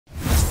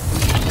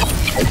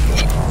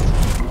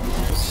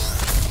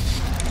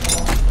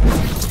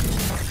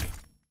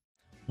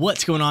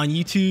What's going on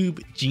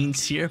YouTube?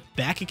 Jeans here,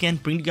 back again,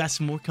 bringing you guys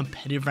some more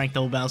competitive ranked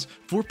double battles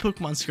for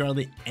Pokemon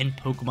Scarlet and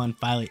Pokemon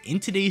Violet. In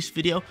today's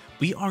video,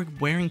 we are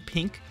wearing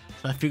pink,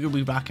 so I figured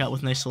we'd rock out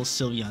with a nice little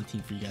SYLVEON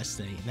team for you guys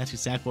today. And that's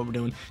exactly what we're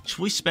doing,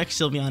 Choice Spec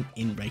SYLVEON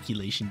in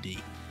Regulation D.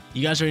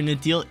 You guys already know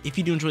the deal. If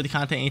you do enjoy the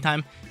content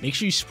anytime, make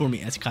sure you support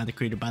me as a content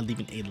creator by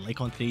leaving a like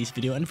on today's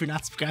video. And if you're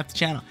not subscribed to the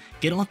channel,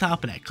 get on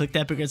top of that. Click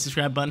that big red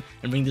subscribe button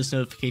and ring this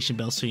notification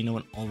bell so you know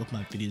when all of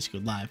my videos go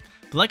live.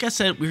 But like I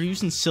said, we're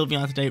using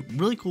SYLVEON today.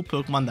 Really cool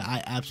Pokemon that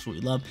I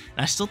absolutely love.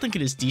 And I still think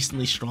it is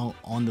decently strong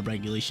on the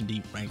Regulation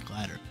D rank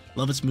ladder.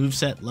 Love its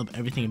moveset, love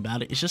everything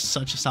about it. It's just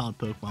such a solid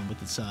Pokemon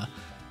with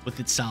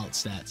its solid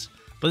stats.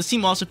 But this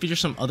team also features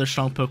some other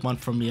strong Pokemon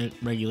from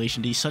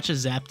Regulation D, such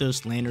as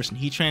Zapdos, Landorus, and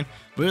Heatran.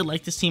 Really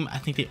like this team. I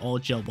think they all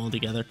gel well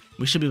together.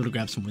 We should be able to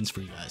grab some wins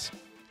for you guys.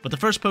 But the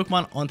first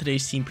Pokemon on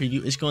today's team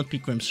preview is going to be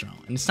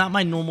Grimmsnarl. And it's not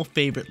my normal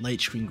favorite light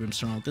screen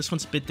Grimmsnarl. This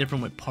one's a bit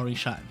different with Parting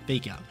Shot and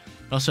Fake Out.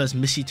 It also has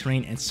Misty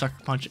Terrain and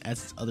Sucker Punch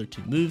as its other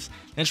two moves.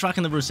 And it's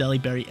rocking the Roselli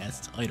Berry as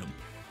its item.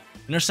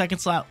 In our second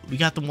slot, we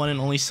got the one and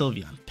only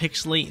SYLVEON.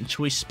 Pixelate and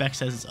Choice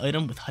Specs as its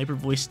item with Hyper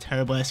Voice,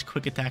 Terra Blast,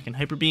 Quick Attack, and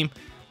Hyper Beam.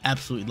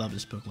 Absolutely love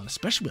this Pokemon,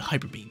 especially with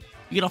Hyper Beam.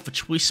 You get off a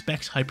Choice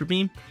Specs Hyper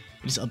Beam,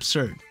 it is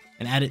absurd.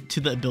 And add it to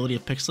the ability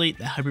of Pixelate,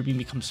 that Hyper Beam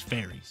becomes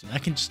Fairy. So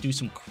that can just do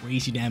some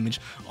crazy damage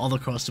all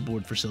across the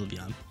board for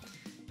SYLVEON.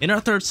 In our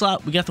third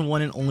slot, we got the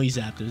one and only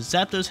Zapdos.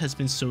 Zapdos has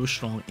been so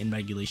strong in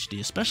Regulation D,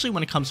 especially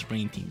when it comes to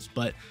rain teams.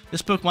 But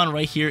this Pokemon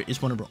right here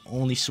is one of our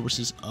only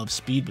sources of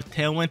speed with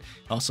Tailwind. It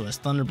also has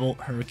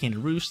Thunderbolt, Hurricane,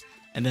 and Roost.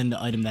 And then the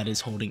item that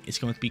is holding is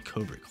going to be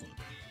Covert Cloak.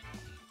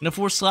 In the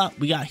fourth slot,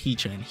 we got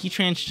Heatran.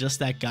 Heatran's just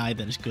that guy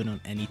that is good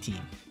on any team.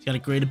 He's got a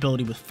great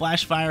ability with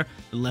Flash Fire,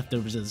 the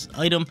leftovers as his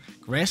item,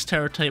 Grass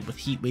Terror type with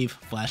Heat Wave,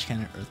 Flash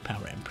Cannon, Earth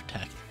Power, and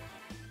Protect.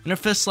 In our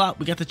fifth slot,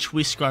 we got the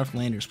Choice Scarf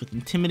Landorus with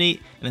Intimidate,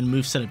 and then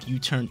moveset of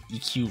U-Turn,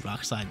 EQ,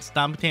 Rock Slide, and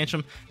Stomping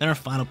Tantrum. Then our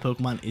final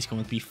Pokemon is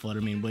going to be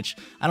Fluttermane, which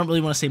I don't really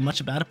want to say much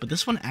about it, but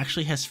this one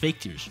actually has Fake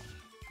Tears.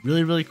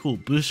 Really cool.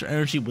 Booster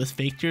energy with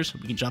Fake Tears.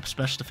 We can drop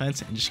Special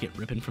Defense and just get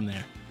ripping from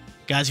there.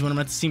 Guys, you want to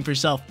rent this team for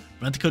yourself?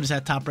 Rent the code is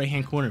at top right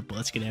hand corner, but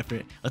let's get after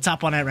it. Let's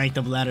hop on that ranked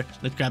double ladder.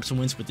 Let's grab some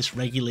wins with this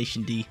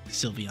Regulation D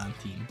SYLVEON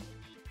team.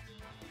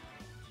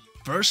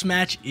 First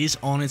match is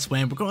on its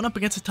way, and we're going up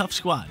against a tough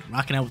squad.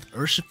 Rocking out with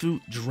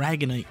Urshifu,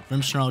 Dragonite,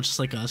 Grimmsnarl just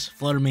like us,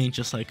 Fluttermane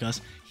just like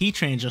us,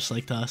 Heatran just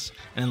like us,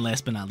 and then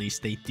last but not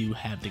least, they do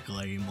have the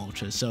Galarian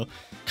Moltres. So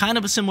kind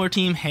of a similar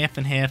team, half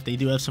and half. They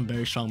do have some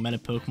very strong meta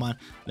Pokemon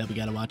that we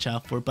got to watch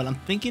out for, but I'm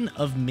thinking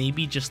of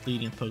maybe just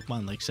leading a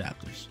Pokemon like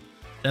Zapdos.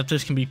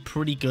 Zapdos can be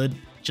pretty good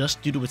just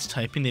due to its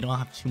typing. They don't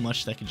have too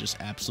much that can just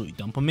absolutely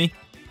dump on me.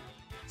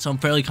 So I'm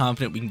fairly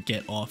confident we can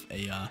get off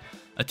a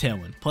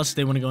Tailwind. Plus,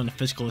 they want to go into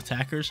physical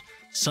attackers,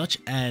 such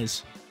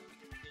as,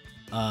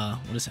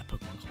 what is that Pokemon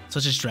called?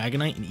 Such as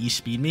Dragonite and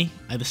E-Speed Me.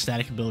 I have a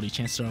static ability.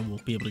 Chances are I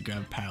will be able to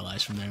grab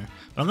Paralyze from there.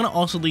 But I'm going to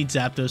also lead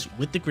Zapdos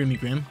with the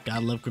Grimmigrim.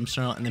 Gotta love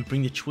Grimmsnarl. And then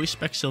bring the Choice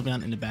Spec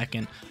SYLVEON in the back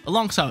end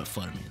alongside with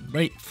Fluttermane,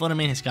 right?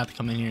 Fluttermane has got to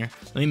come in here.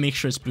 Let me make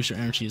sure its booster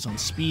energy is on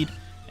speed,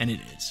 and it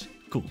is.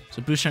 Cool.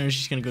 So booster energy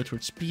is going to go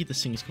towards speed.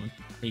 This thing is going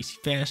crazy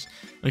fast.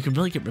 And we can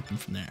really get ripping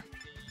from there.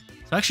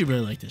 So I actually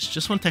really like this.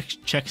 Just want to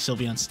check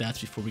SYLVEON's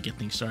stats before we get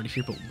things started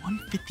here. But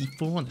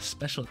 154 on the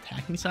special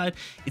attacking side.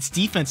 Its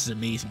defense is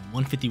amazing.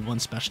 151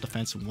 special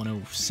defense and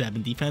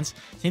 107 defense.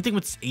 Same thing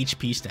with its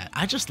HP stat.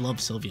 I just love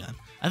SYLVEON.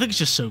 I think it's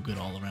just so good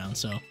all around.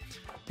 So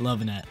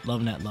loving that.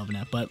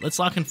 But let's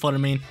lock in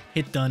Fluttermane.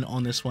 Hit done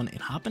on this one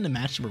and hop into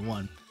match number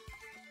 1.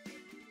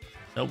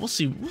 So we'll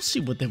see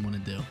what they want to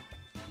do.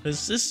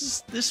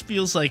 Because this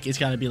feels like it's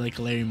got to be like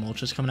Galarian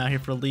Moltres coming out here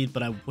for a lead,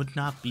 but I would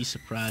not be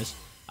surprised.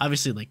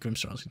 Obviously, like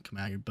Grimmsnarl's gonna come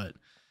out here, but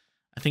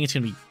I think it's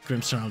gonna be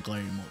Grimmsnarl,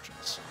 Galarian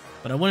Moltres.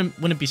 But I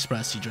wouldn't be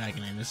surprised to see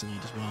Dragonite in this lead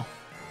as well.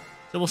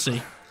 So we'll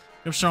see.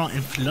 Grimmsnarl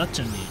and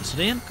Fluttermane. So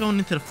they end up going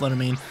into the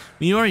Fluttermane.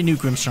 We already knew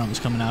Grimmsnarl was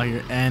coming out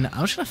here, and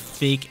I'm just gonna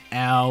fake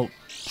out.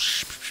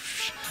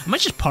 I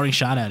might just Parting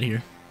Shot out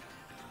here.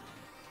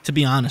 To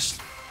be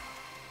honest.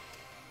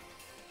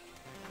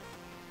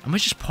 I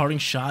might just Parting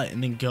Shot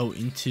and then go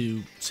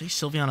into, say,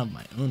 SYLVEON of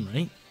my own,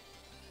 right?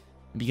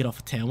 Maybe get off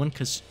a Tailwind,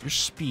 because your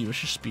speed,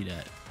 what's your speed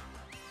at?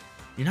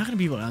 You're not going to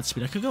be able to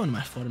outspeed. I could go into my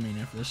Fluttermane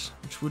after this,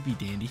 which would be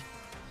dandy.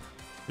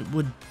 It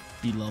would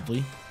be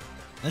lovely.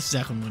 That's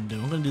exactly what I'm going to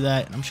do. I'm going to do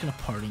that, and I'm just going to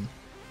Parting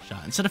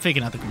Shot. Instead of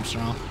faking out the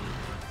Grimmsnarl,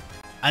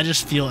 I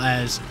just feel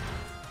as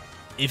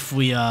if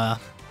we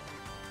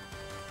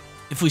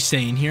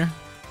stay in here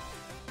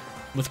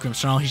with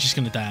Grimmsnarl, he's just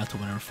going to die out to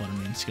whatever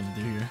Fluttermane's going to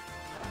do here.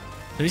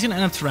 So he's going to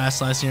end up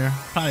Terrasilize here.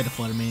 Probably the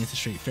Fluttermane. It's a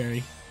straight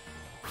Fairy.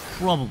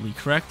 Probably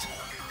correct.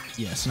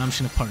 Yes, and I'm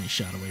just going to Parting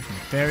Shot away from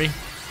the Fairy.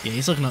 Yeah,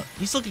 he's looking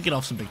to get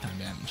off some big time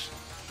damage.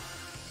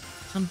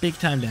 Some big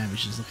time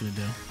damage he's looking to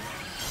do.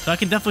 So I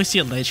can definitely see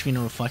a Light Screen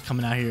or Reflect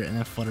coming out here, and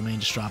then Fluttermane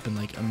just dropping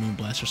like a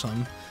Moonblast or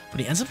something.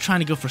 But he ends up trying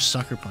to go for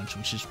Sucker Punch,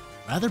 which is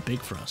rather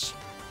big for us.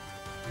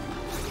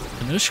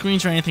 So no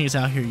screens or anything is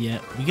out here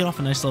yet. We get off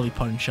a nice lovely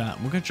Parting Shot,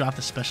 and we're going to drop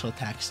the special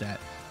attack stat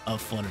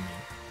of Fluttermane.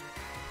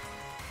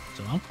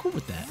 So I'm cool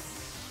with that.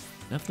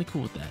 Definitely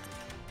cool with that.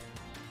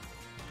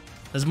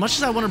 As much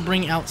as I want to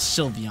bring out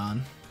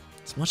SYLVEON,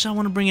 as much as I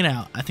want to bring it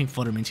out, I think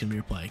Flutter Mane's going to be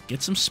your play.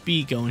 Get some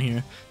speed going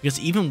here, because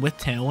even with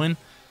Tailwind,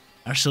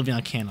 our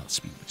SYLVEON can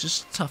outspeed, which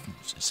is tough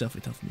news. It's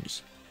definitely tough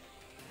news.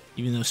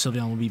 Even though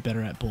SYLVEON will be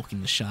better at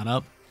bulking the shot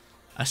up,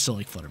 I still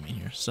like Flutter Mane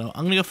here. So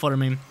I'm going to go Flutter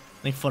Mane.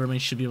 I think Flutter Mane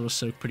should be able to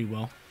soak pretty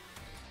well.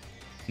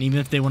 And even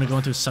if they want to go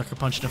into a Sucker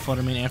Punch into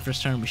Flutter Mane after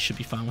his turn, we should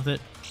be fine with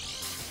it.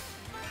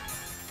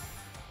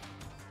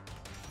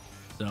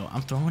 So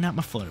I'm throwing out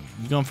my Flutter Mane.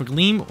 You going for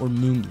Gleam or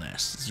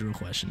Moonblast? Zero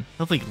question.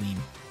 Hopefully Gleam.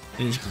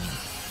 It is Gleam.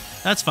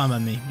 That's fine by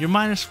me. You're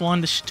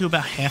 -1. This should do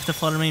about half the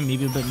Flutter Mane,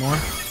 maybe a bit more.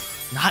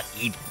 Not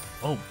even.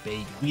 Oh,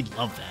 baby. We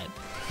love that.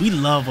 We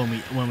love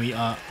when we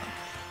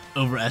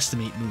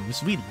overestimate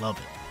moves. We love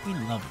it. We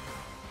love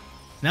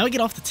it. Now we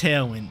get off the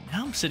Tailwind.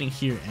 Now I'm sitting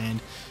here,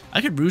 and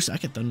I could Roost, I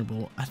could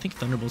Thunderbolt. I think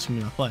Thunderbolt's going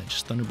to be my play.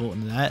 Just Thunderbolt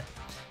into that.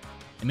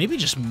 And maybe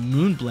just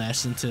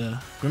Moonblast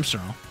into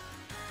Grimmsnarl.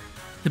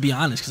 To be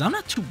honest, because I'm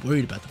not too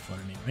worried about the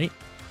Flutter Mane, right?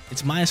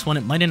 It's -1.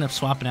 It might end up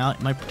swapping out.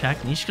 It might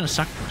protect, and he's just going to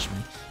Sucker Punch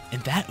me.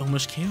 And that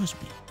almost KOs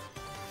me.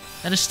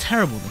 That is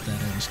terrible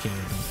that almost KOs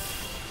me.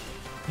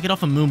 I get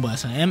off a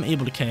Moonblast. I am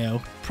able to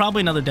KO.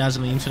 Probably another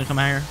Dazzlebeam's going to come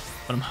out here.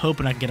 But I'm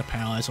hoping I can get a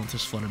Paralyze onto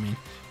this Flutter Mane,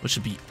 which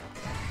would be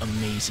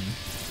amazing.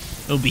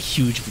 It would be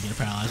huge if we get a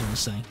Paralyze on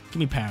this thing. Give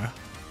me Para.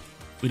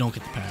 We don't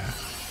get the Para.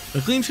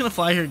 But Gleam's going to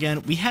fly here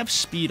again. We have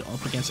speed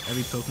up against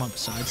every Pokemon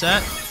besides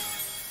that.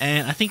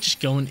 And I think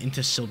just going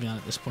into SYLVEON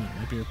at this point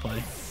might be your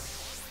play.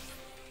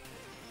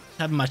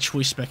 Having my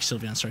Choice Spec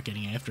SYLVEON start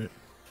getting after it.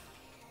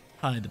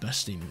 Probably the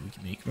best statement we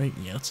can make, right?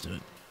 Yeah, let's do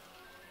it.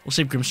 We'll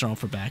save Grimmsnarl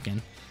for back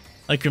end.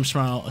 I like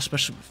Grimmsnarl,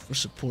 especially for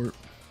support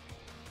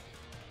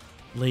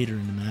later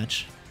in the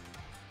match.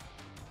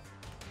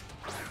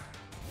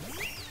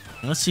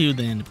 Now let's see who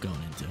they end up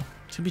going into.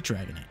 It's going to be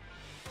Dragonite.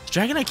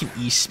 Dragonite can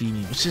E-speed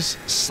me, which is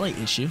a slight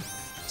issue.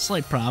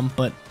 Slight problem,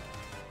 but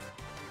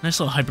nice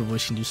little Hyper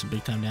Voice can do some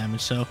big time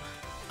damage. So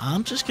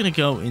I'm just going to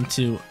go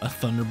into a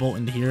Thunderbolt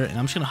into here, and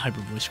I'm just going to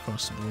Hyper Voice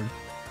across the board.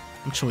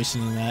 I'm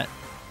choosing that.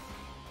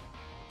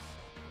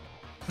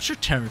 What's your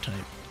Terror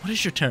type? What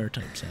is your Terror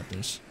type,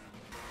 Zapdos?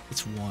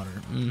 It's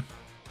Water.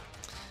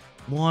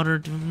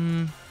 Water. I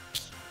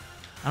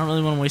don't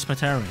really want to waste my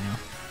Terror right now.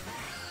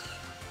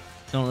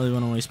 Don't really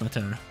want to waste my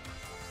Terror.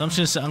 So I'm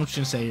just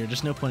gonna say here,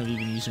 there's no point of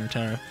even using your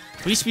Terror.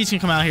 Weak Speed's gonna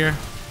come out here.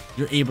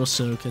 You're able to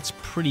soak. That's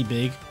pretty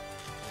big.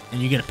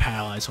 And you get a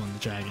Paralyze on the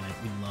Dragonite.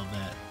 We love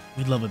that.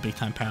 We love a big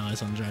time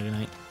Paralyze on the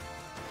Dragonite.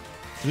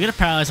 So we get a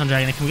Paralyze on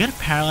Dragonite. Can we get a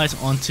Paralyze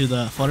onto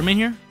the Flutter Mane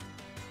here?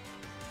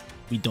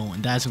 We don't,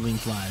 and Dazzling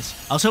flies.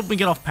 I was hoping we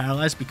get off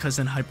Paralyze because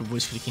then Hyper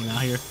Voice could have came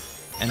out here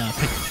and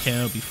picked the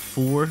KO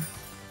before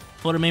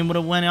Flutter Mane would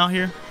have went out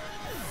here.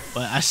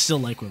 But I still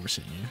like where we're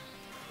sitting here.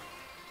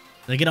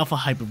 If I get off a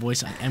Hyper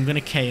Voice, I am going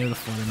to KO the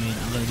Flutter Mane.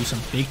 I'm going to do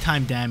some big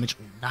time damage,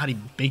 or not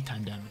even big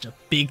time damage, a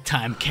big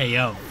time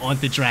KO on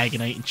the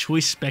Dragonite. And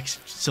Choice Spec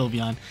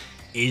SYLVEON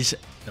is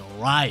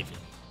thriving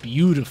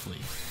beautifully.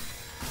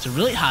 It's a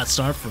really hot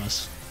start for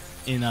us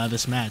in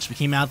this match. We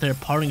came out there,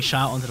 parting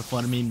shot onto the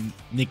Flutter Mane,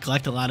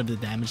 neglect a lot of the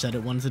damage that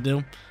it wanted to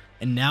do.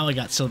 And now I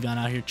got SYLVEON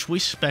out here,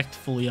 Choice Spec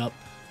fully up.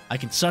 I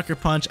can Sucker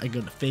Punch, I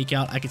go to Fake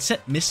Out, I can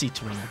set Misty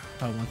Terrain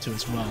if I want to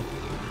as well.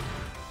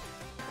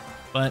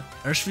 But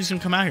Urshifu's gonna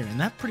come out here, and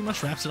that pretty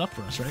much wraps it up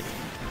for us, right?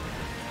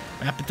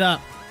 Wrap it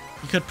up.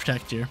 You could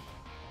protect here.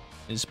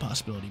 Is a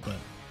possibility, but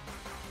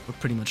we're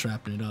pretty much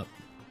wrapping it up.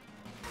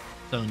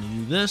 So I'm gonna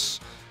do this.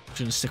 I'm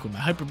gonna stick with my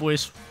Hyper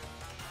Voice,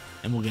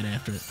 and we'll get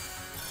after it.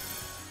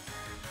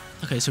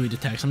 Okay, so we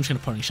detect. So I'm just gonna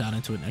Parting Shot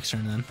into it next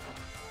turn then.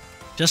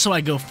 Just so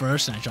I go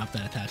first and I drop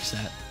that attack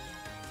stat.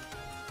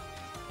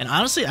 And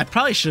honestly, I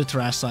probably should have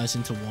Terrastalized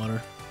into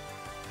water.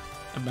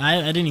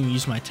 I didn't even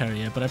use my Terra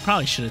yet, but I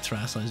probably should have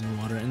Terrastalized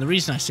into water. And the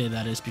reason I say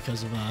that is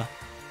because of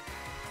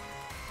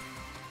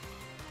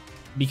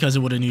because it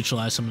would have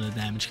neutralized some of the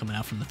damage coming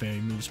out from the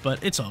fairy moves.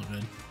 But it's all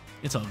good.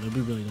 It's all good.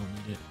 We really don't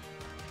need it.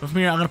 But from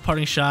here, I'm gonna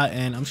Parting Shot,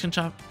 and I'm just gonna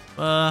chop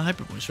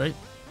Hyper Voice, right?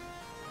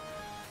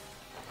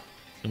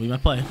 Gonna be my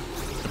play.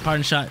 The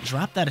Parting Shot,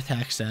 drop that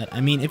attack stat.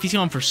 I mean, if he's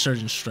going for Surge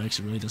and Strikes,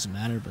 it really doesn't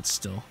matter, but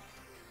still.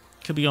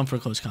 Could be going for a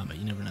close combat.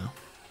 You never know.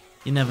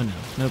 You never know.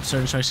 Nope,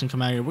 Surge and Strikes can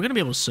come out here. We're gonna be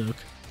able to soak.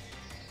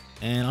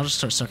 And I'll just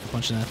start Sucker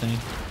Punching that thing.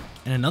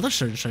 And another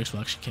Surge and Strikes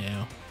will actually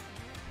KO.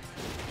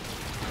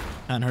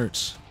 Kinda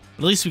hurts.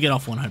 But at least we get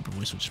off one Hyper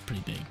Voice, which is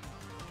pretty big.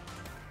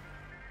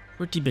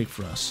 Pretty big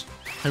for us.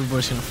 Hyper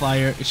Voice gonna fly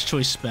here. It's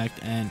Choice Spec,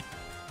 and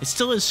it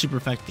still is super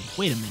effective.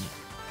 Wait a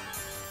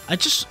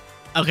minute.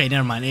 Okay,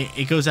 never mind.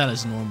 It goes out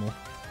as normal.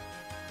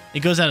 It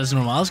goes out as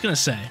normal. I was gonna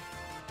say.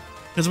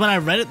 Because when I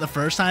read it the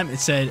first time,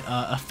 it said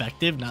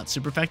effective, not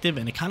super effective,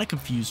 and it kind of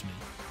confused me.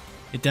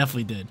 It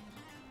definitely did.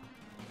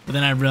 But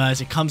then I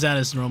realized it comes out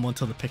as normal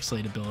until the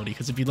Pixelate ability.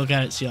 Because if you look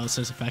at it, see how it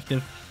says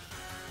effective?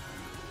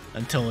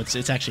 Until it's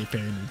actually a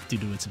fairy move due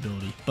to its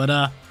ability.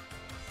 But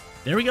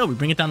there we go. We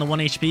bring it down to 1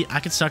 HP.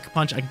 I can Sucker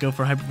Punch. I can go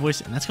for a Hyper Voice,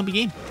 and that's going to be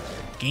game.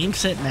 Game,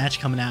 set, match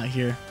coming out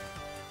here.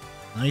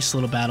 Nice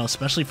little battle,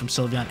 especially from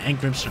SYLVEON and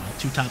Grimmsnarl.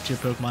 Two top tier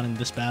Pokemon in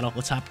this battle.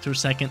 Let's hop to a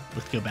second.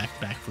 Let's go back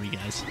to back for you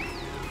guys.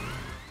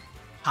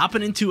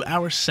 Hopping into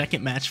our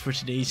second match for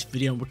today's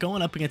video, we're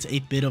going up against a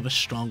bit of a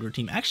stronger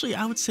team. Actually,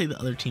 I would say the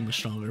other team was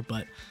stronger,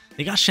 but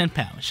they got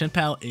Shenpao.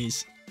 Shenpao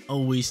is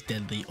always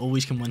deadly,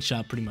 always can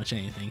one-shot pretty much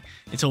anything.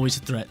 It's always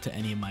a threat to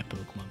any of my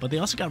Pokemon. But they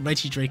also got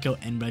Regidrago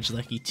and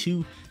Regieleki,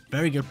 two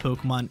very good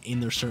Pokemon in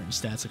their certain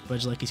stats. Like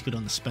Regieleki's good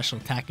on the special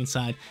attacking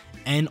side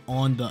and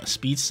on the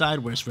speed side,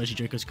 whereas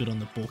Regidrago's good on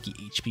the bulky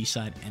HP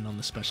side and on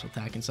the special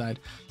attacking side.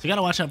 So you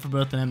gotta watch out for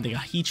both of them. They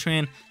got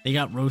Heatran, they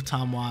got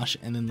Rotom Wash,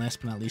 and then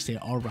last but not least, they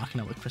are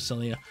rocking out with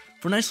Cresselia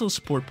for a nice little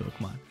support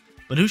Pokemon.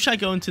 But who should I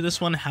go into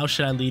this one? How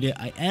should I lead it?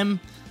 I am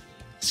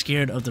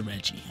scared of the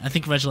Reggie. I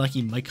think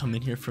Regieleki might come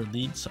in here for a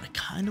lead, so I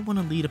kind of want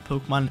to lead a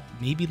Pokemon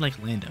maybe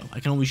like Lando. I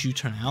can always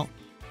U-turn out,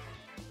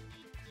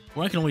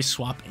 or I can always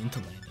swap into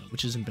Lando,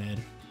 which isn't bad.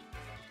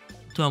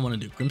 What do I want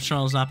to do?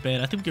 Grimmsnarl is not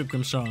bad. I think we give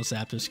Grimmsnarl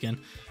Zapdos again,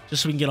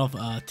 just so we can get off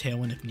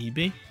Tailwind if need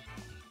be.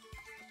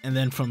 And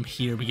then from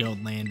here we go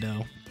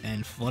Lando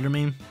and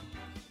Fluttermane.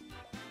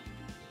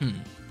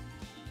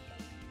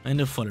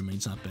 Lando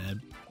Fluttermane's not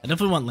bad. I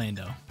definitely want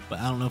Lando, but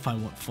I don't know if I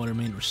want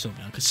Fluttermane or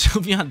Sylveon, because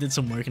Sylveon did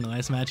some work in the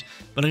last match,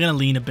 but I'm going to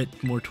lean a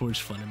bit more towards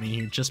Fluttermane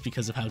here just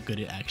because of how good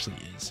it actually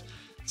is.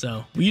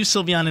 So we used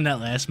Sylveon in that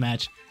last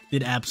match,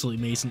 did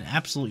absolutely amazing,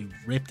 absolutely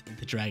ripped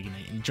into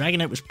Dragonite, and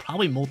Dragonite was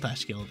probably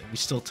multi-skilled, and we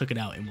still took it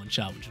out in one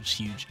shot, which was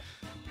huge.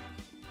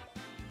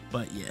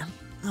 But yeah,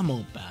 I'm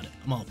all about it.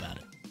 I'm all about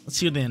it. Let's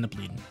see what they end up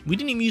leading. We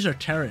didn't even use our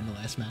Terra in the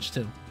last match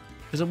too,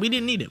 because we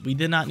didn't need it. We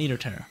did not need our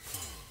Terra.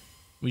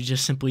 We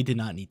just simply did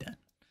not need that.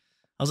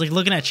 I was like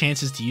looking at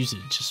chances to use it.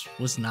 It just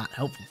was not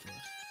helpful for us.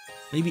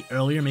 Maybe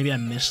earlier, maybe I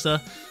missed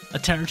a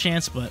Terra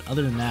chance, but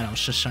other than that, I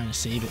was just trying to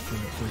save it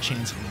for a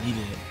chance if we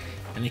needed it.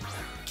 And it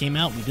came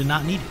out, we did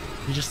not need it.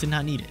 We just did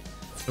not need it.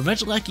 But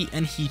Regieleki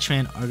and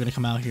Heatran are going to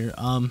come out here.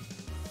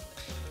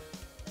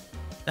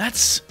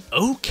 That's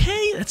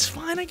okay. That's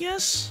fine, I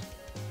guess.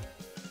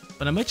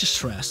 But I might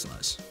just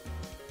Terrasilize.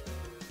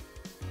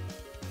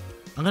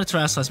 I'm going to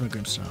Terrasilize my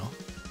Grimmsnarl,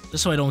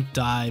 just so I don't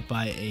die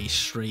by a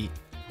straight,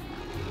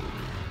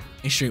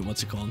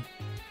 what's it called?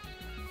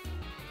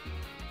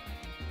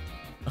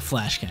 A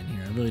Flash Cannon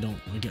here. I really don't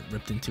want to get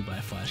ripped into by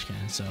a Flash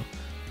Cannon, so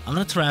I'm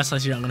going to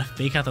Terrasilize here. I'm going to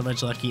fake out the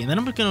Regieleki, and then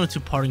I'm going to go into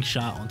Parting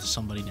Shot onto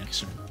somebody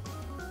next turn.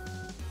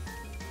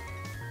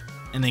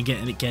 And then get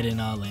in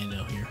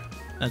Lando here.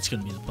 That's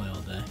going to be the play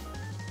all day.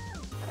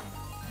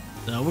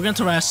 So we're going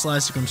to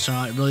Terrasilize the Grimmsnarl.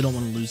 I really don't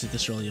want to lose it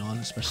this early on,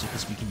 especially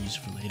because we can use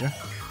it for later.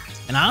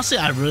 And honestly,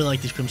 I really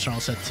like this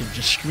Grimmsnarl set too.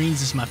 Just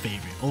Screens is my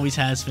favorite. Always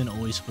has been,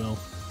 always will.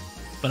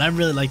 But I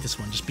really like this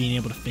one, just being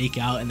able to fake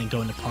out and then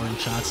go into Parting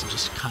Shots and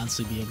just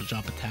constantly be able to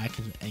drop attack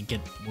and get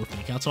more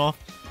fake outs off.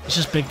 It's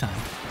just big time.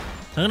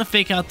 So I'm going to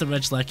fake out the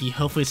Regieleki.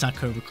 Hopefully it's not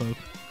Cobra Cloak.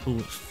 Cool,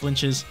 it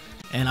flinches.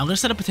 And I'm going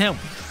to set up a Tailwind.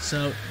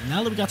 So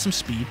now that we got some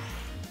speed,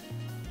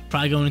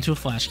 probably going into a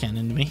Flash Cannon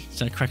into me. Is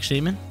that a correct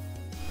statement?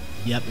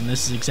 Yep, and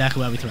this is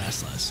exactly why we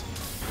Terrasilize.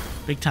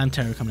 Big time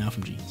Terror coming out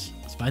from Jeans.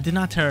 So if I did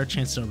not Terror,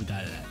 chances are we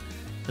died of that.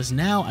 Because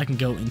now I can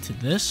go into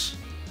this.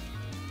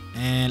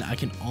 And I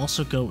can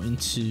also go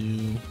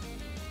into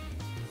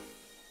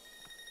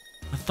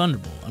a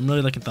Thunderbolt. I'm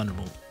really liking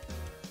Thunderbolt.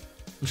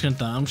 I'm just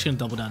gonna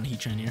double down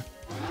Heatran here.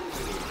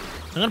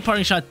 I'm gonna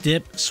Parting Shot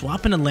dip,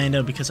 swap into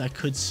Lando because I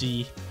could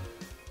see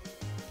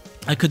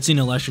an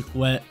electric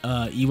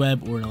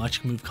E-Web or an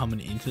electric move coming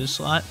into the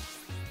slot.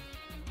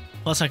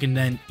 Plus I can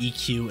then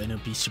EQ and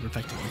it'll be super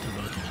effective into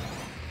both of them,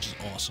 which is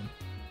awesome.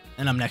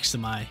 And I'm next to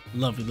my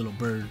lovely little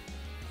bird,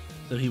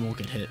 so he won't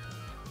get hit.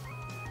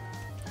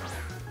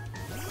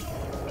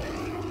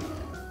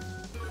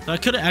 So I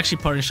could have actually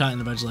Parting Shot in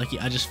the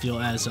Regieleki. I just feel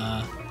as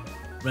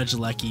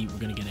Regieleki we're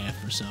going to get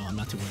after, so I'm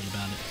not too worried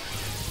about it.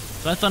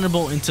 So I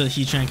Thunderbolt into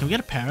Heatran. Can we get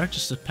a Para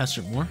just to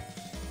pester it more?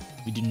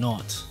 We do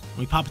not.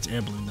 We pop its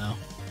Air Balloon though.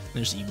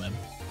 There's E-Web.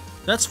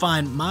 That's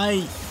fine.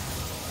 My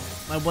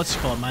what's it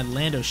called? My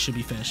Lando should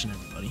be faster than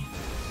everybody.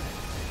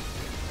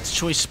 It's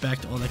Choice Spec,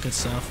 all that good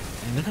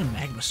stuff. And they're going to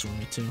Magma Storm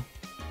me too.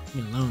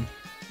 Leave me alone.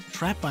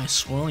 Trapped by a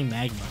swirling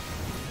magma.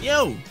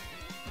 Yo!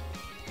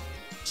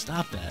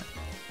 Stop that.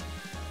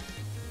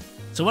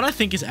 So what I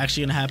think is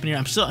actually going to happen here,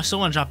 I still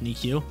want to drop an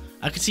EQ.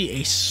 I could see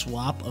a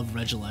swap of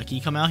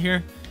Regieleki come out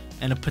here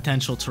and a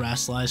potential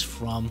Terrasilize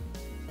from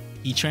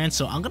Heatran.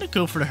 So I'm going to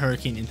go for the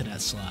Hurricane into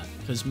that slot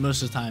because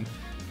most of the time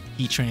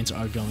Heatrans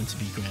are going to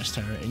be Grass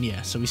Terror. And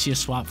yeah, so we see a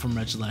swap from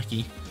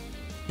Regieleki.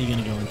 He's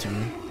going to go into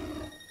her.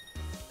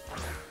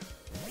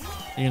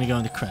 They're going to go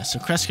into Crest. So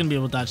Crest's going to be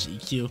able to dodge the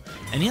EQ.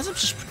 And he ends up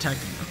just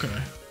protecting.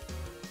 Okay.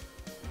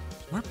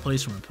 Smart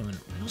plays from our opponent.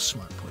 Real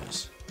smart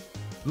plays.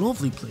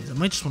 Lovely plays. I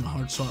might just want to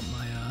hard swap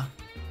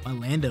my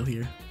Lando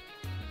here.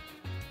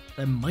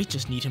 I might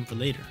just need him for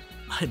later.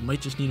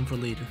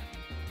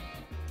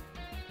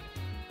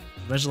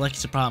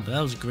 Regieleki's a problem, but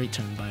that was a great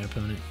turn by our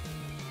opponent.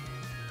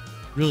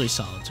 Really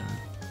solid turn.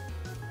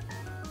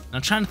 And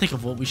I'm trying to think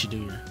of what we should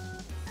do here.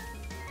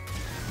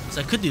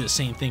 So I could do the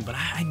same thing, but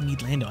I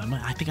need Lando.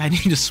 I think I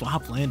need to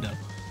swap Lando.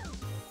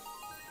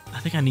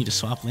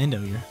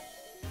 Here.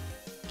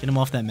 Get him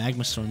off that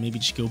Magma Storm. Maybe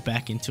just go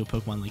back into a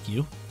Pokemon like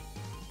you.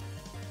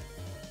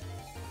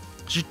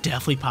 Should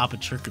definitely pop a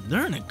Trick Room.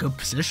 They're in a good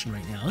position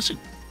right now. That's a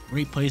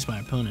great place by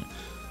our opponent.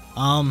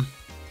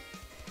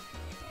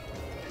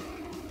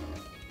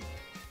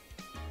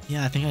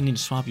 Yeah, I think I need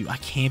to swap you. I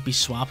can't be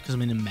swapped because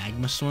I'm in a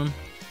Magma Storm.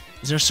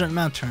 Is there a certain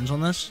amount of turns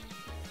on this?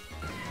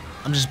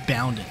 I'm just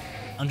bounded.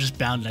 I'm just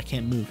bounded. I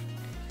can't move.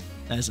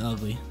 That is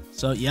ugly.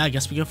 So yeah, I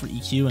guess we go for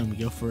EQ and we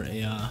go for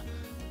a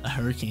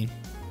Hurricane,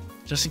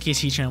 just in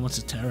case Heatran wants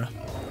a Terra.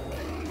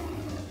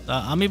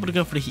 I'm able to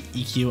go for the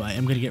EQ. I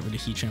am gonna get rid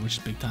of Heatran, which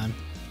is big time.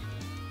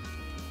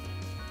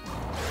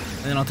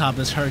 And then on top of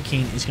this,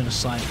 Hurricane is gonna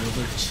slide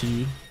over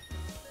to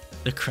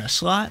the Crest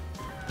slot.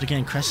 But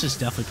again, Crest is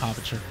definitely pop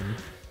a Trick Room,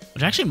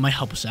 which actually might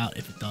help us out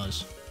if it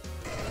does.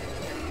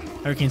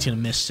 Hurricane's gonna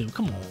miss too.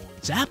 Come on,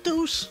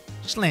 Zapdos,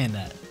 just land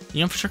that.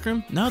 You going for Trick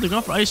Room? No, they're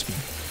going for Ice Beam.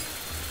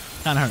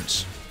 Kinda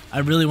hurts. I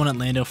really wanted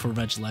Lando for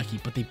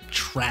Regieleki, but they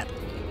trapped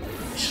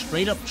me.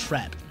 Straight up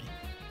trapped me.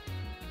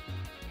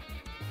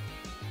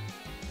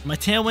 My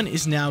Tailwind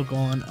is now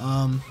gone.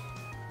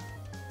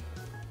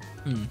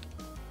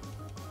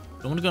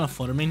 Do I want to go on a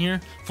Flutter Mane here?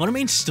 Flutter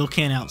Mane still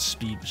can't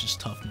outspeed, which is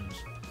tough news.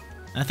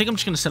 And I think I'm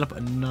just going to set up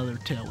another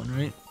Tailwind,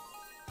 right?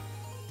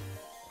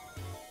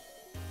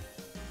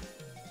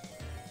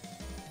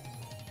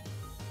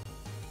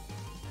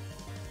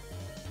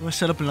 Do I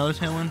set up another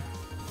Tailwind?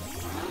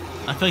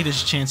 I feel like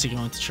there's a chance of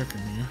going to Trick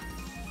Room here.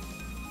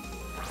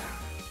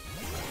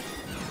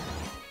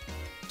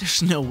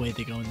 There's no way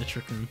they go in the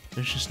Trick Room.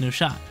 There's just no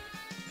shot.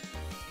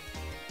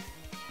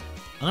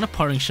 I'm gonna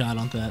Parting Shot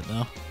onto that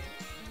though.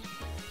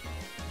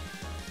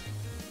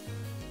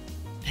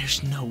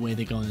 There's no way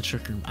they go in the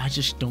Trick Room. I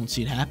just don't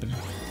see it happening.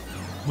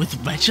 With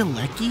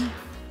Regieleki?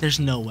 There's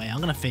no way. I'm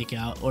gonna Fake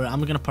Out, or I'm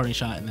gonna Parting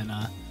Shot and then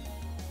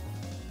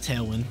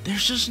Tailwind.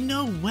 There's just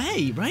no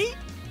way, right?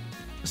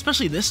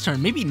 Especially this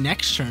turn. Maybe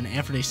next turn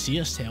after they see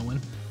us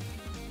Tailwind.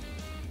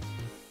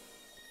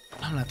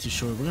 I'm not too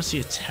sure. We're gonna see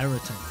a Terra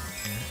type.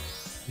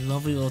 Yeah.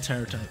 Lovely little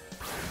Terra type.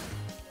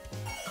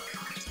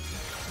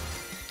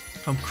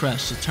 From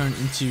Crest to turn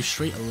into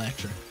straight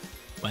Electric.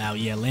 Wow,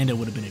 yeah, Lando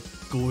would have been a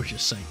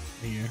gorgeous sight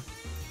here.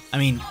 I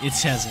mean, it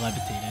says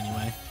Levitate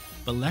anyway.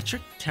 But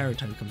Electric Terra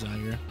type comes out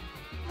here.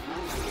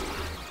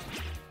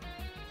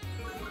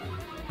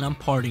 And I'm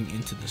parting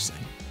into this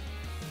thing.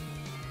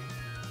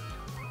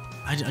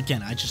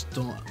 Again, I just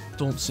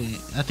don't see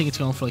it. I think it's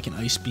going for like an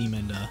Ice Beam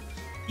and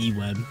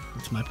E-Web.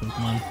 It's my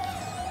Pokemon.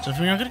 So if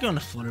we're not going to go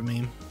into Flutter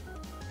Mane,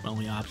 my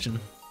only option.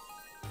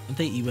 If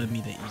they E-Web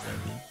me, they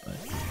E-Web me. But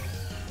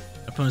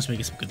our opponent's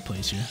making some good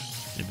plays here.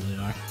 They really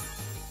are.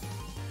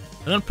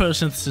 I'm going to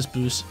Photosynthesis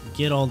boost,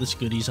 get all this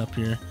goodies up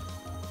here.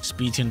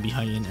 Speed's going to be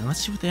heightened, and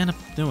let's see what they end up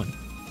doing.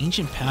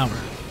 Ancient Power.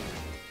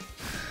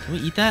 Can we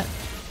eat that?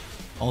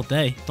 All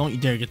day. Don't you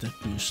dare get the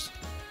boost.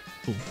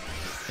 Cool.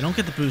 They don't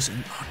get the boost,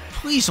 and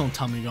please don't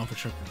tell me you're going for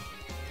Trick Room.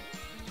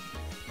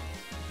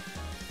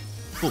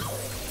 Cool.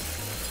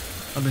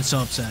 I've been so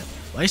upset.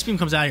 Well, Ice Beam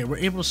comes out here. We're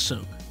able to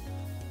soak.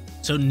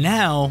 So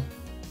now,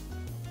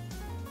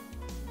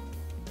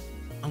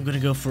 I'm going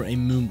to go for a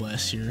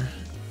Moonblast here.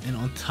 And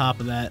on top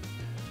of that,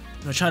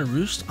 I'm going to try to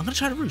Roost. I'm going to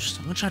try to Roost.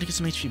 I'm going to try to get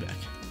some HP back.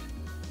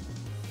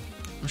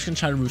 I'm just going to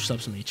try to Roost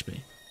up some HP.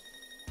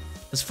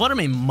 This Flutter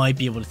Mane might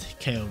be able to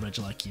KO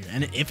Regieleki here.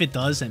 And if it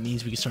does, that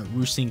means we can start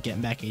roosting,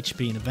 getting back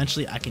HP. And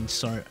eventually, I can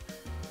start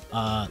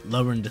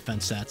lowering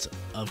defense stats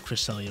of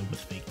Cresselia with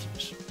Fake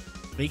Tears.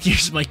 Fake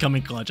Tears might come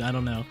in clutch. I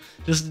don't know.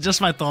 Just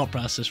my thought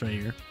process right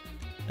here.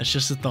 That's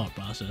just a thought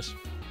process.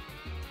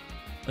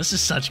 This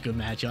is such a good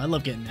match, yo. I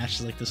love getting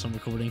matches like this on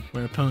recording,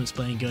 where opponent's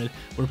playing good,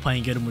 we're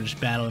playing good, and we're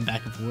just battling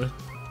back and forth.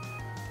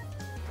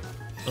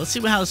 But let's see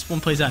how this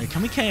one plays out here.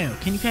 Can we KO?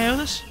 Can you KO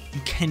this?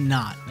 You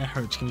cannot. That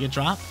hurts. Can we get a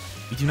drop?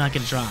 We do not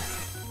get a drop.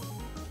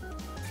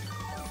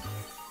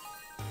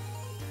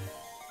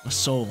 A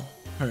Soul.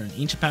 Her. An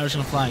Ancient Power's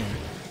gonna fly here.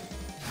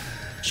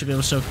 Should be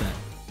able to soak that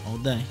all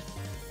day.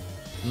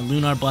 And the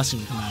Lunar Blessing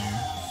will come out here.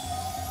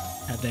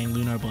 That dang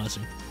Lunar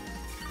Blessing.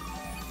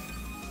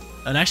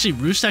 And actually,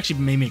 Roost actually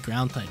made me a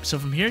ground type. So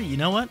from here, you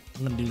know what?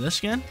 I'm gonna do this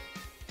again.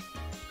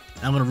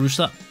 And I'm gonna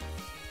Roost up.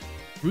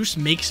 Roost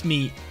makes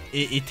me...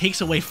 It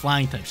takes away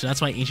flying type, so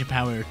that's why Ancient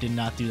Power did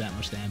not do that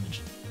much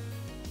damage.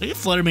 Look at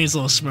Flutter Mane's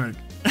little smirk.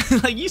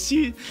 Like, you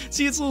see its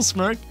little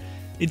smirk?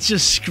 It's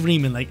just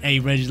screaming like, hey,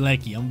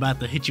 Regieleki, I'm about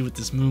to hit you with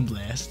this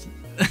Moonblast.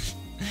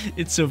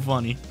 It's so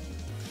funny.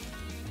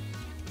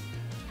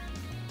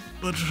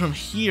 But from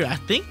here, I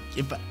think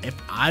if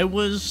I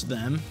was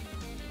them,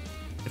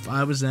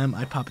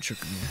 I'd pop a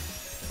Trick Room here.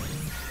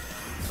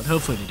 But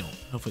hopefully they don't.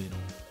 Hopefully they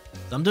don't.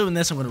 So I'm doing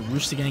this. I'm going to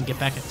Roost again and get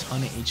back a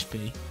ton of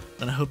HP.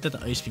 And I hope that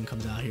the Ice Beam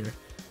comes out here.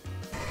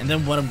 And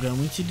then what I'm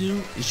going to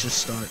do is just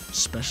start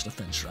Special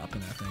Defense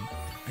dropping that thing.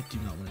 I do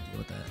not want to deal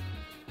with that.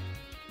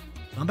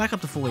 I'm back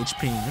up to full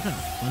HP. And you're going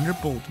to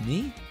Thunderbolt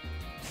me?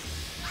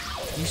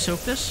 Can you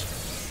soak this?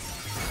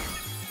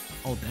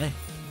 All day.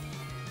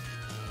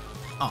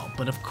 Oh,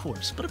 but of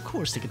course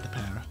they get the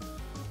power.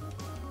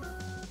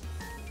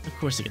 Of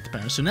course they get the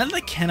power. So now that I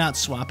cannot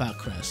swap out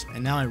Crest,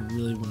 and now I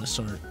really want to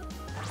start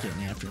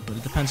getting after it, but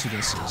it depends who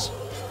this is.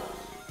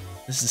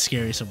 This is the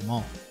scariest of them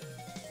all.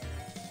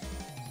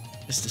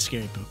 It's the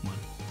scary Pokemon.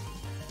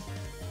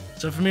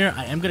 So from here,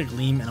 I am going to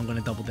Gleam, and I'm going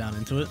to double down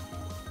into it.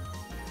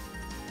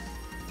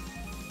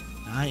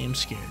 I am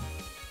scared.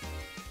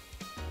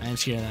 I am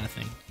scared of that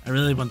thing. I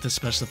really want this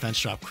special defense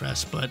drop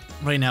Crest, but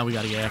right now we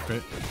got to get after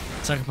it.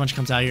 Sucker Punch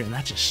comes out here, and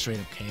that just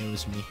straight up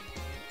KOs me.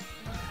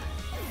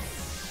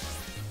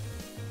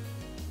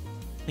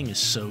 Thing is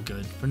so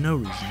good for no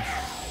reason.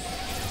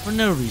 For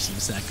no reason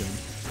it's that good.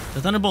 The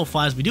Thunderbolt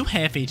flies. We do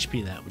half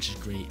HP that, which is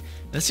great.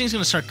 This thing's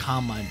gonna start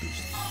Calm Mind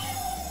boost,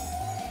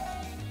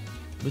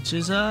 which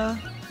is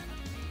a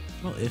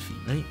little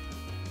iffy, right?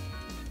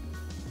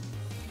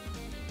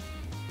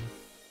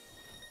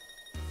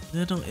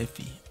 Little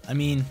iffy. I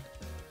mean,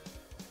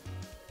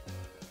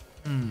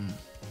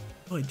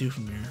 what do I do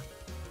from here?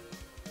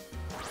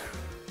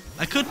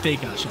 I could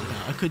fake out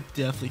Shenpao. I could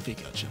definitely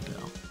fake out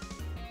Shenpao.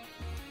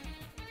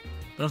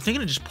 But I'm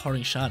thinking of just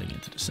parting shotting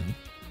into this thing.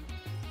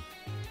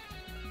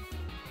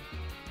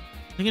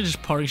 I'm thinking of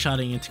just parting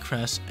shotting into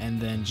Crest and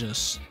then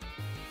just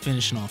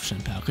finishing off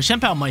Shenpao. Because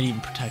Shenpao might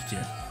even protect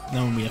here.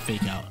 Then when we have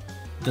fake out.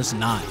 It does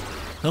not.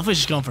 Hopefully it's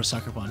just going for a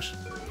Sucker Punch.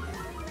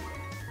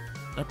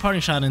 But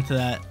parting shot into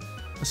that.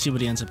 Let's see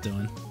what he ends up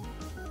doing.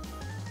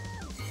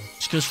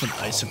 Just goes for the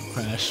Icicle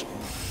Crash.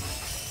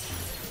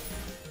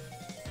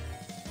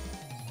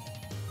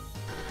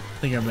 I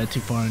think I read too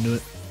far into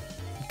it.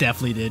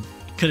 Definitely did.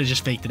 Could have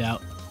just faked it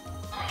out.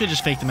 Could have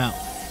just faked him out.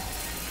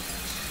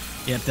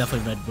 Yeah,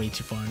 definitely read way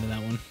too far into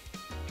that one.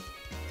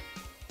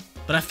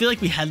 But I feel like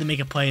we had to make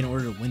a play in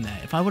order to win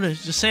that. If I would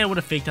have, just say I would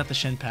have faked out the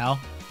Shenpao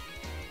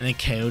and then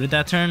KO'd it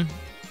that turn,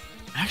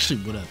 I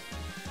actually would have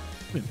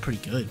been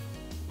pretty good.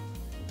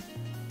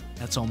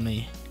 That's all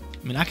me.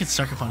 I mean, I could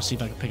Sucker Punch, see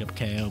if I can pick up a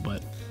KO,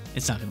 but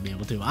it's not going to be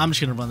able to. I'm just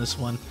going to run this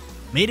one.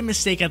 Made a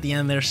mistake at the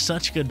end there.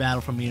 Such a good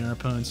battle from me and our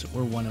opponents.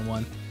 We're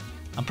 1-1.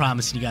 I'm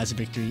promising you guys a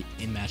victory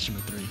in match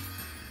number 3.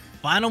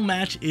 Final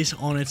match is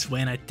on its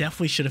way, and I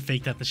definitely should have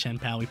faked out the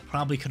Shenpao. We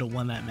probably could have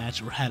won that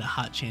match or had a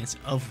hot chance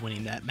of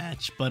winning that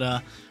match.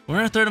 But we're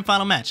in our third and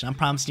final match, and I'm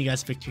promising you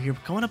guys a victory here.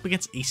 We're going up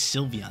against a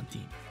SYLVEON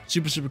team.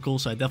 Super, super cool,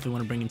 so I definitely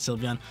want to bring in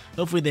SYLVEON.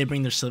 Hopefully they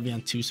bring their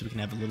SYLVEON too, so we can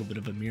have a little bit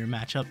of a mirror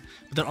matchup.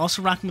 But they're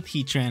also rocking with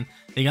Heatran.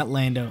 They got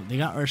Lando, they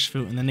got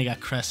Urshifu, and then they got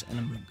Crest and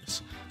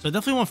Amoonguss. So I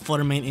definitely want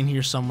Fluttermane in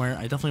here somewhere.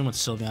 I definitely want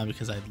SYLVEON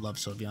because I love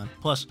SYLVEON.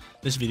 Plus,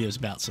 this video is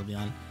about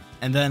SYLVEON.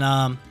 And then,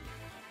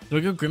 do I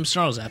go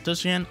Grimmsnarl or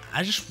Zapdos again?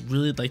 I just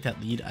really like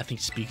that lead. I think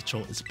speed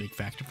control is a big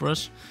factor for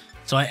us.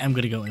 So I am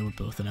going to go in with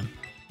both of them.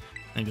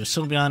 And go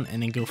SYLVEON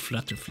and then go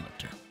Flutter.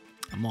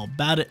 I'm all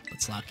about it.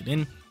 Let's lock it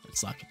in.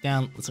 Let's lock it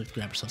down. Let's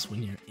grab ourselves a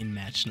win here in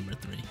match number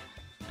 3.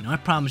 I know I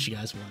promised you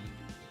guys one.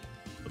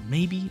 But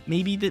maybe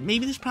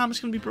this promise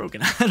is going to be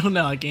broken. I don't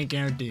know. I can't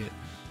guarantee it.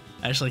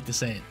 I just like to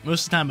say it.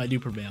 Most of the time I do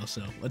prevail,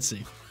 so let's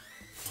see.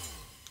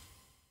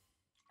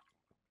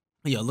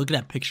 Yo, look at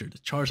that picture. The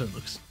Charizard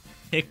looks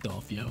ticked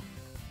off, yo.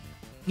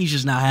 He's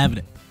just not having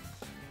it.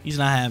 He's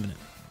not having it.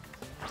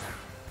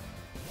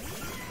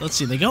 Let's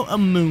see. They go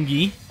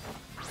Amoonguss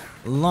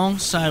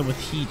alongside with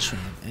Heatran.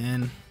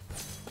 And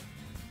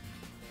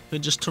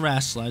could just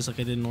Terrasilize like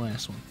I did in the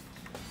last one.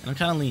 And I'm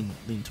kind of leaning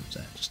towards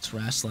that. Just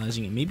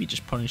Terrasilizing it. Maybe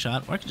just parting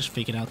shot. Or I could just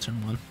fake it out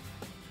turn 1.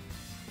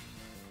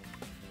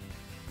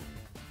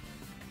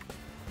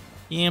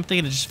 Yeah, I'm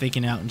thinking of just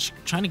faking out and just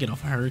trying to get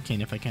off a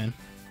Hurricane if I can.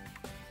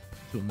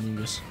 To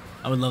Amoonguss.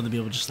 I would love to be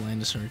able to just land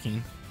this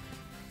Hurricane.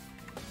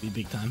 Be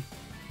big time.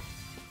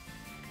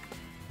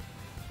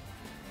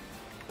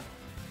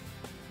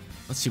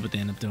 Let's see what they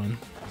end up doing.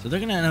 So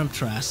they're gonna end up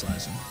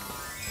Terrasilizing.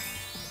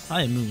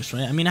 Probably Amoonguss,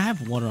 right? I mean, I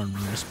have water on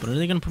Amoonguss, but are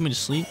they gonna put me to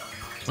sleep?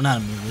 Well,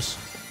 not Amoonguss.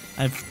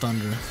 I have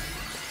Thunder.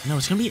 No,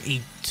 it's gonna be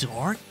a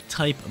dark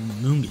type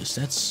Amoonguss.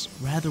 That's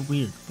rather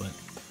weird, but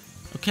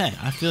okay,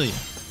 I feel you.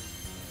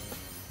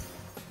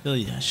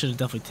 I should have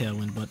definitely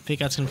Tailwind, but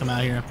Fake Out's gonna come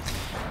out here.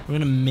 We're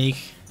gonna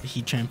make the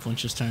Heatran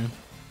flinch this turn.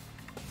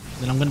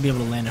 Then I'm gonna be able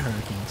to land a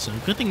Hurricane. So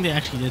good thing they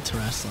actually did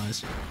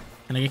Terrasilize.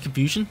 Can I get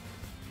Confusion?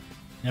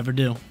 Never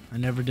do. I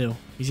never do.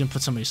 He's gonna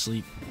put somebody to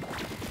sleep.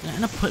 I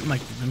end up putting my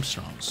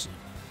Grimmsnarl to sleep.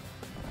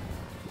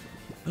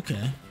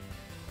 Okay.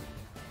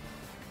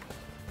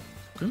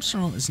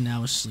 Grimmsnarl is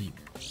now asleep.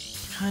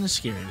 Kind of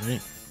scary,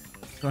 right?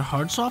 Do I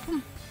hard swap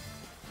him?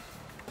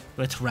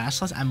 Do I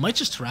Terrasilize? I might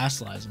just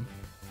Terrasilize him.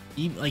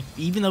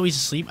 Even though he's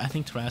asleep, I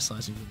think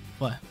Terrasilizing would be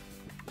play.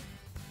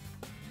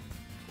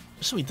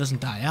 Just so he doesn't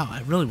die out.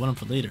 I really want him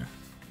for later.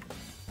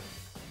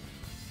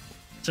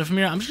 So from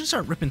here, I'm just gonna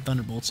start ripping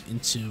Thunderbolts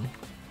into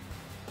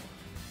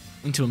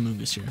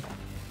Amoonguss here.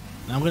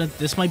 Now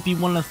this might be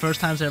one of the first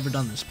times I've ever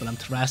done this, but I'm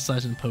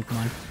Terrasilizing a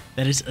Pokemon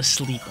that is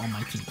asleep on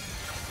my team.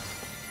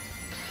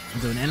 I'm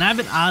doing it. And I have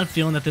an odd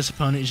feeling that this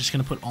opponent is just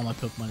gonna put all my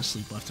Pokemon to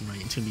sleep left and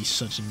right. It's gonna be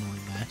such an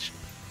annoying match.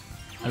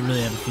 I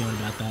really have a feeling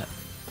about that.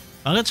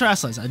 I'm gonna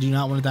Terrasilize. I do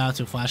not want to die out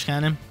to a Flash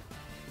Cannon.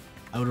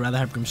 I would rather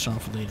have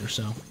Grimmsnarl for later,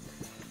 so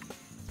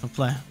I'll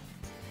play.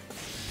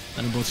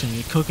 Thunderbolt's gonna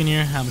get cooking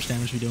here. How much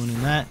damage are we doing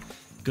in that?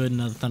 Good,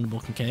 another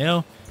Thunderbolt can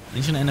KO. And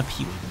he's gonna end up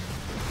Heat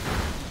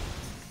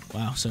Wave.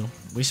 Wow, so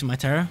wasting my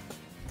Terra?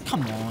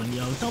 Come on,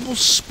 yo. Double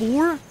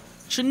Spore?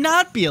 Should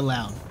not be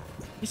allowed.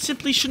 It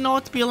simply should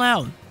not be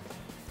allowed.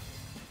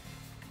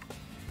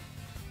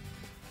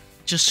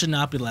 Just should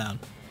not be allowed.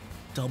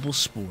 Double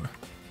Spore.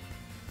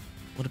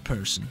 What a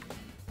person.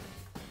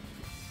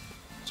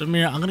 So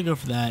Mira, I'm gonna go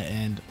for that,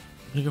 and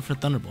I'm gonna go for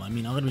Thunderbolt. I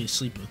mean, I'm gonna be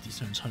asleep both these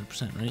turns,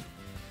 100%, right?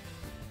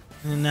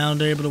 And now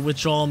they're able to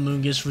withdraw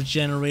Moongus,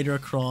 Regenerator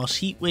across,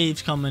 Heat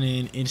Waves coming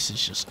in. This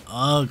is just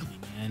ugly,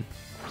 man.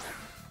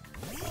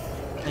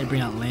 They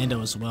bring out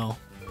Lando as well.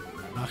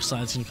 Rock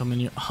Slide's gonna come in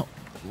here. Oh,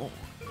 Lord.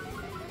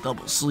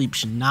 Double Sleep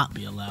should not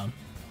be allowed.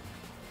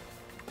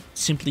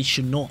 Simply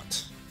should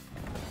not.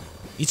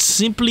 It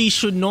simply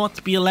should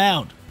not be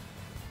allowed.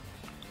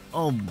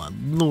 Oh my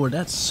lord,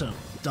 that's so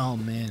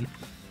dumb, man.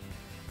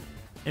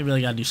 They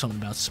really gotta do something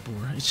about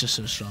Spore. It's just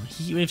so strong.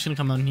 Heat Wave's gonna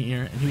come out in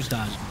here, and who's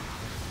dodging?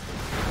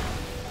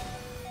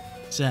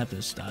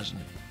 Zapdos dodging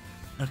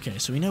it. Okay,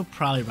 so we know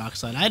probably Rock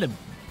Slide.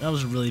 That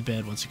was a really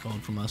bad once he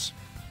called from us.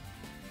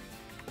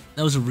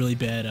 That was a really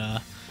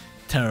bad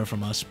terror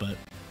from us, but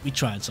we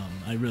tried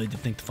something. I really did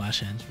think the Flash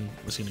Hands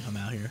was gonna come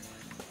out here.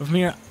 But from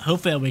here,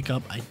 hopefully I wake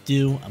up. I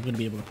do. I'm gonna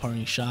be able to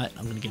parting shot.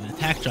 I'm gonna get an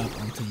attack drop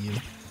onto you.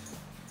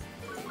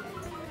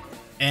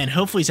 And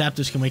hopefully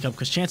Zapdos can wake up,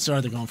 because chances are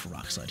they're going for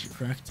Rock Slide here,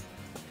 correct?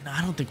 And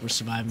I don't think we're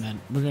surviving that.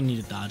 We're going to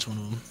need to dodge one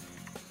of them.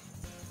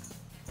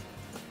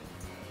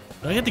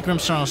 But I get the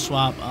Grimmsnarl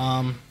swap.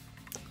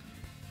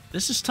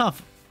 This is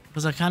tough,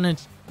 because I kind of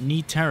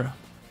need Terra.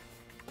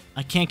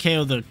 I can't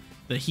KO the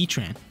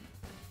Heatran.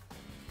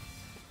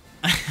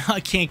 I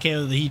can't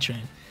KO the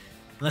Heatran.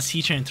 Unless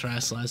Heatran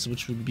Terrasilize,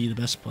 which would be the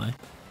best play.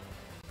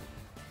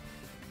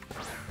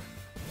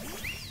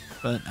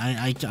 But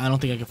I don't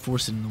think I can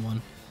force it into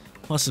one.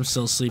 Plus, I'm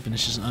still asleep, and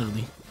it's just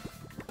ugly.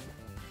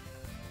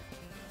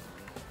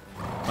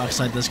 Rock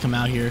Slide does come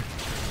out here.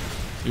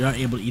 We are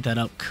able to eat that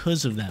up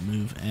because of that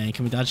move. And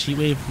can we dodge Heat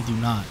Wave? We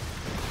do not.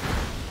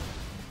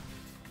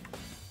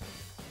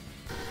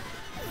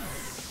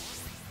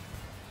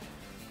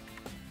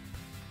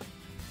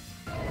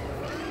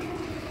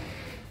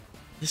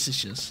 This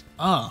is just...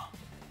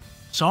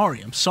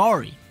 sorry. I'm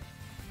sorry.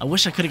 I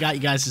wish I could have got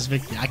you guys this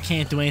victory. I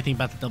can't do anything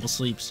about the double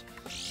sleeps.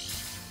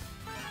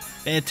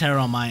 They had terror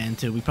on my end,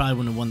 too. We probably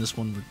wouldn't have won this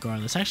one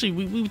regardless. Actually,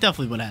 we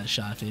definitely would have had a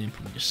shot if they didn't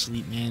put me to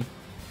sleep, man.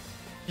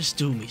 Just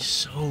doing me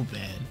so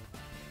bad.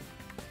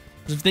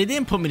 If they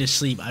didn't put me to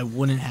sleep, I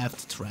wouldn't have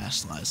to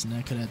Terrasilize, and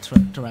I could have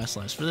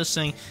Terrasilize for this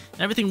thing,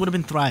 and everything would have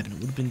been thriving. It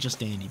would have been just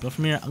dandy. But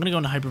from here, I'm going to go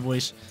into Hyper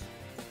Voice,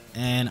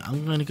 and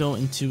I'm going to go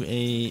into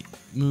a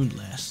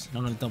Moonblast.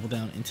 I'm going to double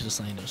down into this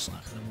Lando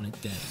slot, because I want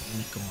it dead. I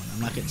want it gone.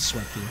 I'm not getting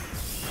swept here.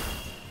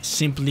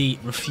 Simply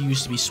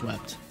refuse to be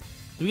swept.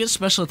 Do we get a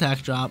special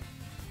attack drop?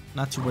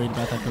 Not too worried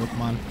about that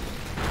Pokemon.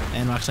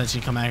 And Rock Slide's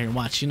gonna come out here and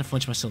watch. She's gonna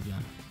flinch my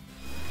Sylveon.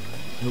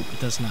 Nope, it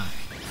does not.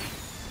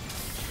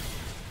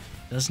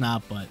 It does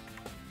not, but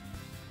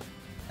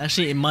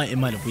actually it might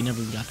have. We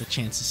never got the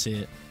chance to see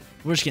it.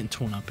 We're just getting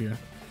torn up here.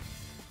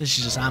 This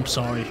is just, I'm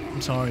sorry. We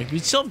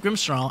still have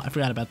Grimmsnarl. I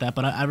forgot about that,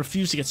 but I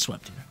refuse to get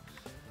swept here.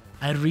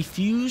 I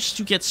refuse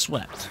to get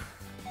swept.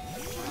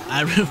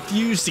 I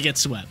refuse to get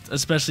swept,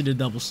 especially the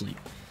double sleep.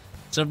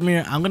 So from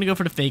here, I'm going to go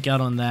for the fake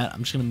out on that.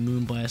 I'm just going to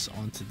Moonblast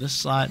onto this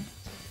slot.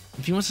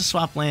 If he wants to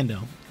swap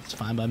Lando, it's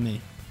fine by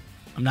me.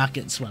 I'm not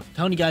getting swept. I'm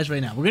telling you guys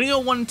right now, we're going to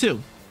go 1-2.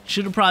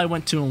 Should have probably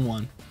went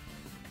 2-1.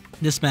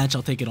 This match,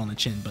 I'll take it on the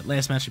chin, but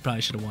last match, we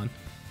probably should have won.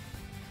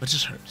 But it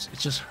just hurts. It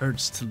just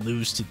hurts to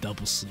lose to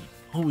double sleep.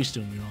 Always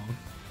doing me wrong.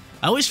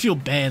 I always feel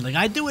bad. Like,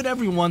 I do it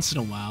every once in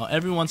a while.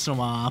 Every once in a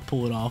while, I'll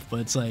pull it off,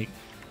 but it's like,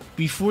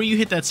 before you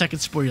hit that second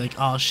spore, you're like,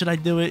 oh, should I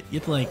do it? You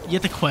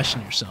have to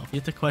question yourself. You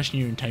have to question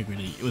your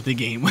integrity with the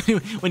game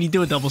when you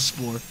do a double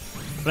spore.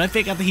 But I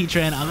fake out the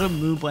Heatran. I'm gonna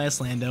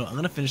Moonblast Lando. I'm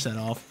gonna finish that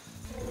off.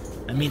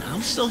 I mean,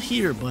 I'm still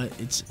here, but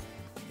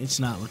it's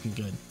not looking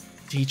good.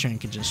 The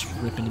Heatran can just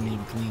rip into me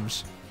with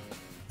gleams,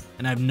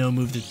 and I have no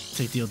move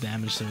to deal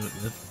damage to it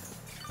with.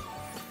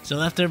 So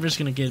Leftover's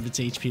gonna give its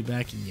HP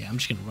back, and yeah, I'm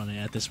just gonna run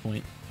it at this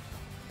point.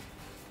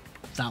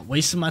 Stop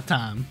wasting my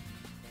time.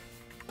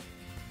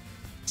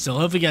 So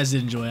hopefully you guys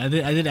did enjoy. I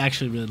did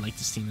actually really like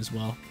this team as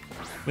well.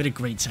 We had a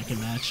great second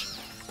match.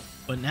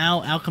 But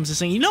now out comes this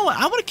thing. You know what?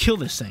 I want to kill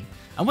this thing.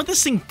 I want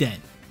this thing dead.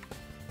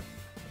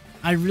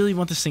 I really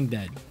want this thing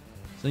dead.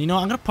 So you know,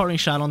 I'm going to parting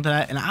shot onto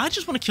that. And I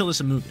just want to kill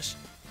this Amogus.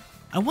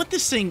 I want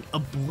this thing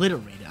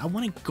obliterated. I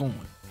want it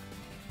going.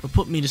 Or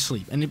put me to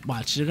sleep. And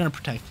watch, they're going to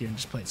protect here and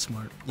just play it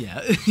smart.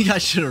 Yeah, you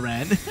guys should have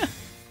ran.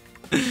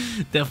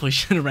 Definitely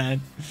should have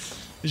ran.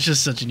 It's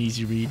just such an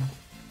easy read.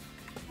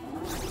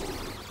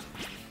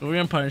 We're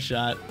gonna part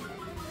shot.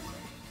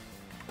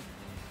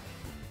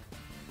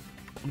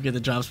 We'll get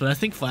the drops, but I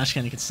think Flash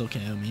Cannon can still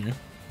KO me here.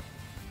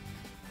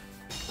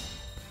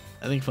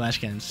 I think Flash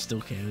Cannon still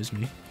KOs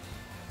me.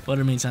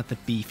 Buttermain's not the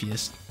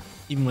beefiest.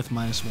 Even with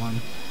 -1.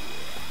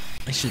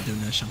 I should do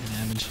no chunk of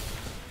damage.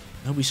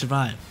 No, we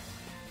survive.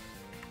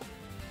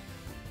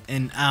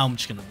 And I'm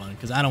just gonna run,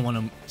 because I don't want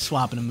to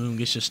swap in a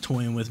Moongus just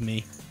toying with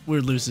me.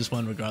 We'll lose this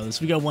one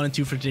regardless. We got 1 and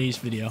 2 for today's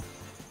video.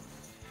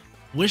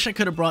 Wish I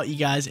could have brought you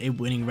guys a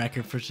winning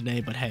record for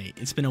today, but hey,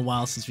 it's been a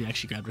while since we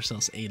actually grabbed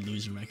ourselves a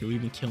losing record. We've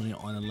been killing it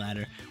on the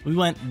ladder. We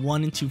went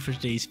 1 and 2 for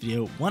today's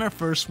video. Won our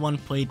first one,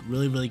 played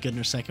really good in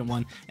our second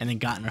one, and then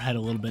got in our head a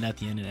little bit at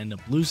the end and ended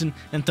up losing.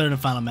 And third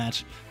and final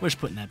match, we're just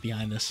putting that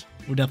behind us.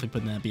 We're definitely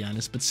putting that behind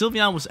us. But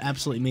SYLVEON was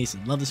absolutely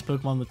amazing. Love this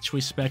Pokemon with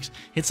choice specs.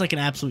 Hits like an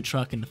absolute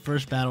truck, and the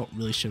first battle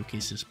really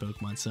showcased this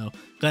Pokemon. So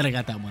glad I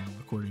got that one on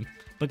recording.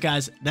 But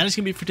guys, that is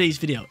going to be it for today's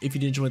video. If you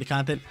did enjoy the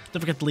content, don't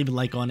forget to leave a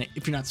like on it.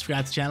 If you're not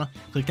subscribed to the channel,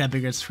 click that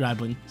big red subscribe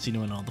button so you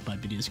know when all the pipe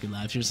videos go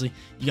live. Seriously,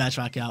 you guys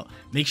rock out.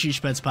 Make sure you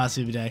spread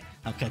positivity today.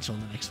 I'll catch you on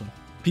the next one.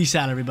 Peace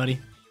out,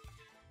 everybody.